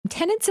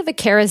Tenants of a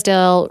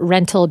Kerrisdale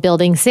rental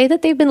building say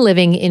that they've been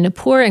living in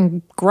poor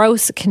and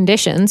gross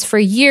conditions for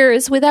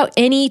years without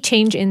any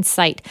change in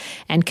sight.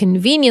 And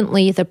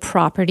conveniently, the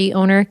property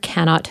owner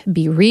cannot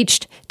be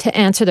reached to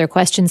answer their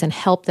questions and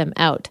help them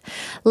out.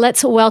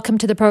 Let's welcome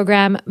to the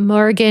program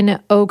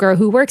Morgan Oger,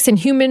 who works in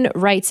human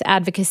rights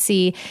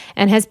advocacy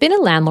and has been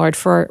a landlord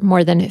for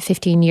more than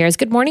 15 years.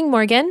 Good morning,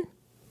 Morgan.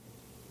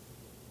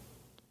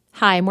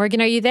 Hi,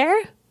 Morgan, are you there?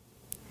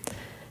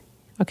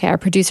 Okay, our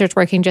producer's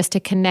working just to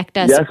connect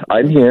us. Yes,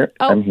 I'm here.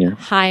 I'm here.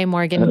 Hi,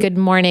 Morgan. Good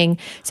morning.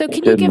 So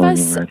can you give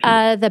us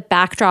the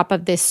backdrop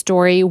of this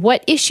story?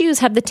 What issues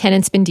have the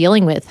tenants been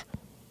dealing with?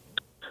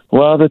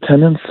 Well, the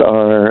tenants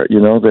are,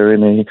 they're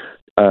in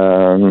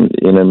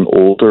an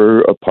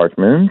older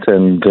apartment,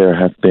 and there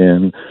have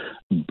been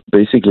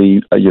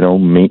basically,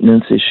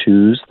 maintenance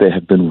issues. There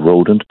have been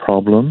rodent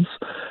problems,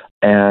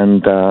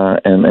 and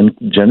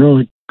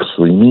generally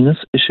cleanliness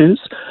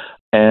issues.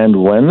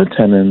 And when the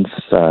tenants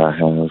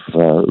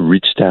have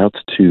reached out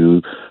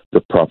to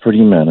the property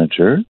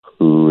manager,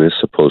 who is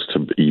supposed to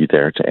be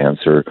there to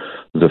answer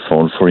the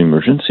phone for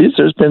emergencies,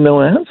 there's been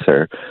no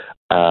answer.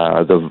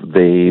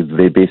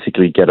 They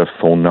basically get a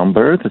phone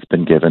number that's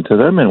been given to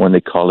them, and when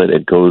they call it,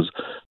 it goes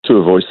to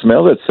a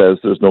voicemail that says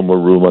there's no more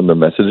room on the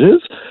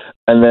messages.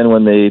 And then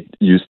when they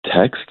use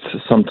text,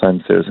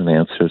 sometimes there's an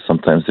answer,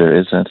 sometimes there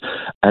isn't.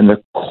 And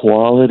the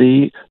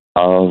quality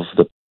of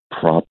the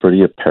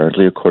property,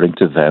 apparently, according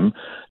to them,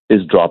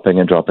 is dropping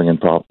and dropping and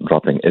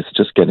dropping. It's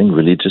just getting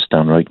really just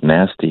downright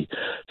nasty.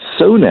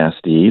 So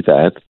nasty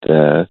that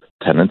the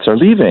tenants are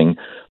leaving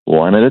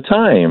one at a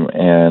time.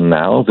 And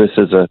now this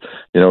is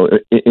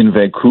in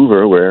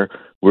Vancouver where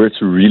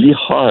it's really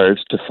hard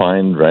to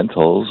find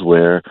rentals,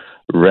 where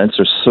rents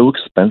are so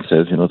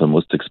expensive, the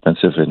most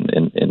expensive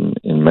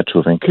in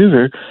Metro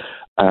Vancouver.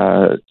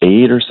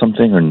 8 or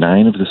something, or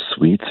 9 of the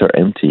suites are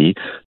empty,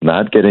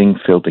 not getting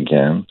filled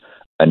again.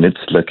 And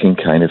it's looking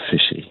kind of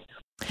fishy.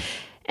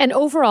 And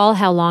overall,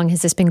 how long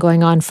has this been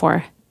going on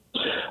for?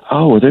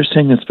 Oh, they're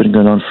saying it's been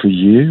going on for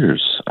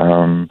years.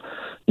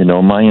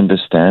 My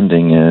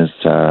understanding is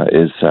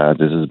this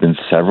has been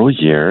several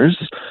years.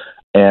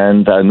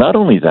 And not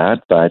only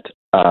that, but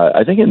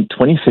I think in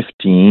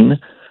 2015,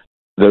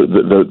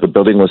 the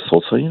building was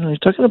sold. So, you're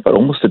talking about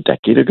almost a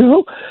decade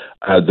ago.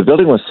 The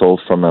building was sold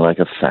from a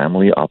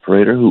family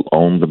operator who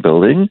owned the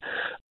building.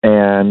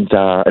 And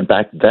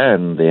back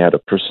then, they had a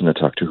person to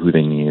talk to who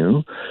they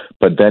knew.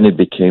 But then it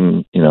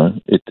became,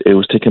 it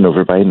was taken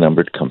over by a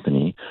numbered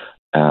company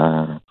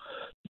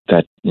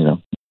that,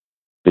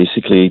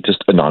 basically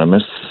just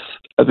anonymous,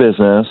 a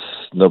business.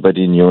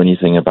 Nobody knew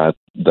anything about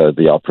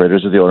the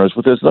operators or the owners.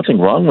 But there's nothing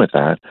wrong with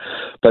that.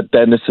 But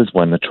then this is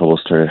when the trouble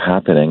started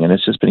happening. And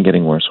it's just been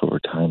getting worse over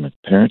time,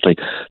 apparently.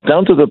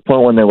 Down to the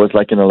point when there was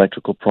an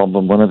electrical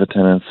problem. One of the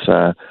tenants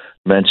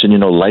mentioned,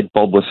 light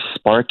bulb was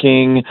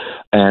sparking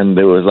and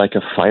there was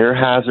a fire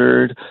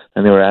hazard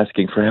and they were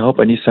asking for help.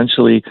 And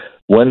essentially,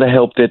 when the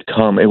help did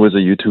come, it was a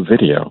YouTube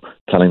video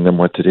telling them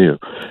what to do.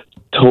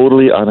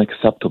 Totally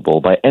unacceptable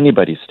by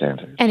anybody's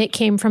standards. And it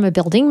came from a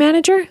building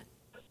manager?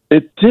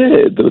 It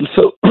did.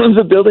 So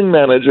the building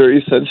manager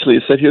essentially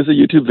said, here's a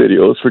YouTube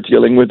video for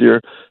dealing with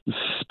your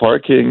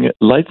sparking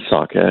light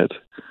socket.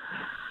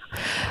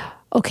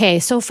 Okay,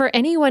 so for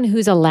anyone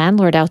who's a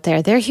landlord out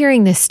there, they're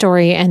hearing this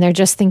story and they're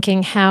just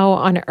thinking, how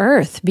on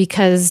earth?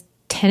 Because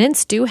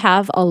tenants do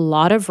have a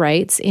lot of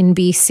rights in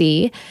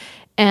BC,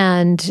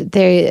 and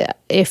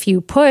if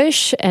you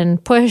push and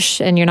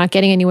you're not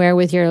getting anywhere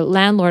with your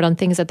landlord on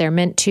things that they're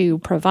meant to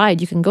provide,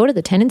 you can go to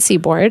the tenancy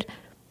board.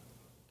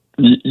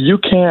 You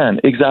can,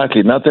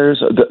 exactly. Now, there's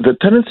the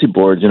tenancy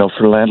board,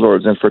 for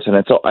landlords and for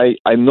tenants. So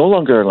I'm no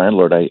longer a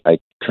landlord. I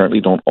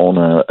currently don't own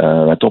a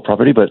rental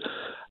property, but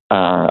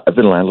I've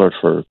been a landlord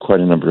for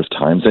quite a number of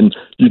times, and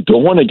you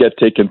don't want to get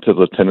taken to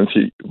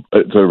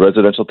the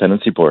residential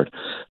tenancy board,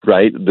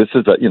 right? This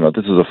is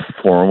a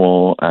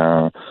formal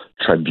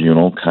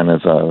tribunal kind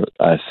of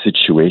a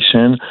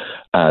situation.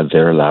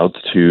 They're allowed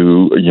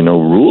to,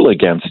 rule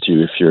against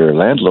you if you're a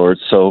landlord.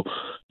 So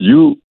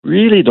you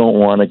really don't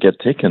want to get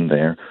taken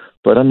there.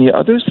 But on the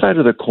other side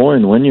of the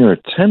coin, when you're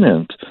a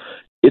tenant,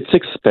 it's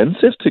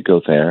expensive to go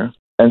there,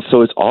 and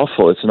so it's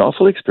awful. It's an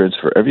awful experience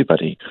for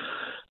everybody.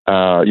 There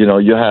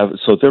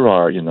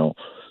are,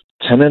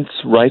 tenants'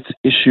 rights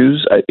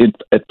issues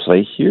at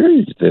play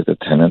here. The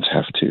tenants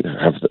have to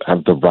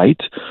have the right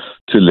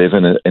to live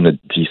in a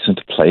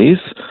decent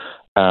place.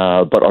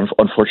 But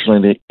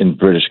unfortunately, in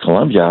British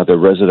Columbia, the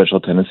Residential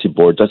Tenancy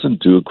Board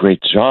doesn't do a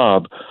great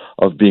job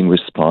of being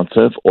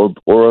responsive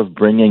or of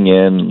bringing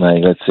in,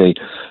 let's say,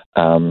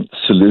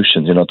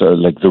 solutions.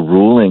 The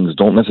rulings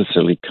don't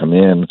necessarily come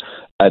in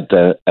at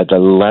the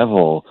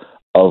level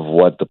of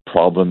what the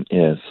problem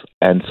is.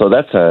 And so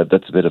that's a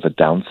bit of a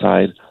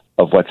downside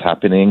of what's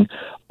happening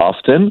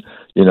often.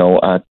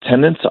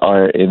 Tenants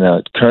are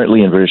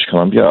currently in British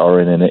Columbia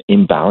are in an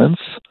imbalance.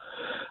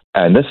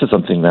 And this is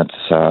something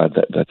that's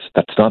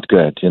not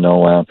good.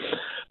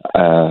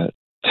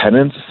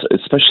 Tenants,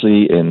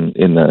 especially in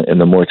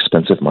the more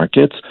expensive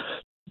markets,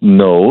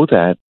 know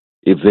that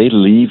if they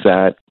leave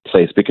that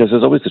place, because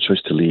there's always the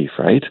choice to leave,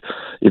 right?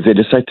 If they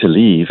decide to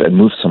leave and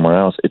move somewhere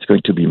else, it's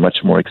going to be much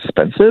more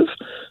expensive.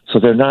 So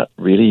they're not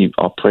really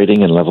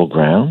operating in level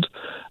ground.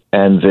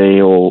 And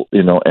they'll,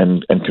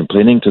 and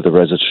complaining to the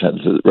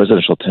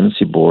residential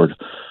tenancy board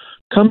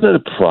comes at a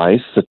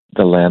price that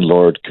the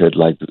landlord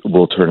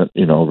will turn,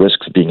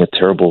 risks being a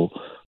terrible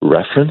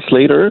reference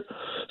later.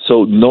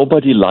 So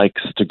nobody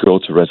likes to go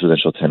to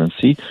residential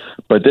tenancy,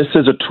 but this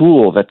is a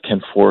tool that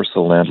can force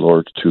a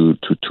landlord to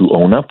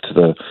own up to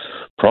the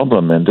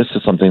problem. And this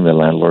is something that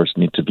landlords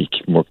need to be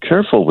more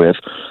careful with.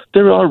 They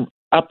are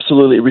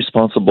absolutely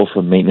responsible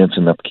for maintenance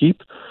and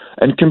upkeep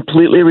and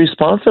completely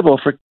responsible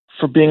for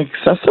being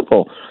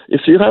accessible.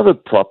 If you have a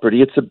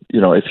property, if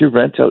you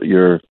rent out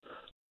your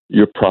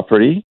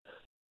property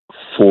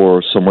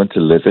for someone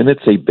to live in,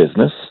 it's a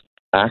business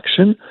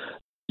action.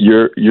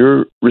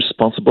 You're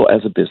responsible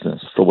as a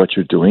business for what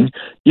you're doing,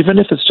 even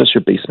if it's just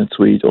your basement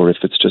suite or if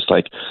it's just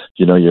this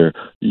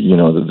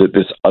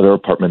other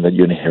apartment that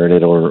you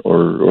inherited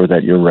or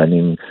that you're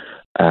renting,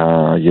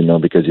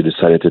 because you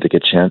decided to take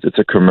a chance. It's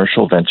a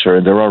commercial venture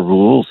and there are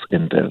rules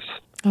in this.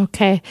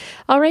 Okay.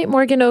 All right,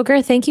 Morgan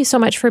Oger, thank you so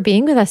much for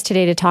being with us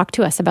today to talk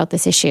to us about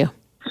this issue.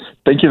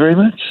 Thank you very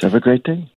much. Have a great day.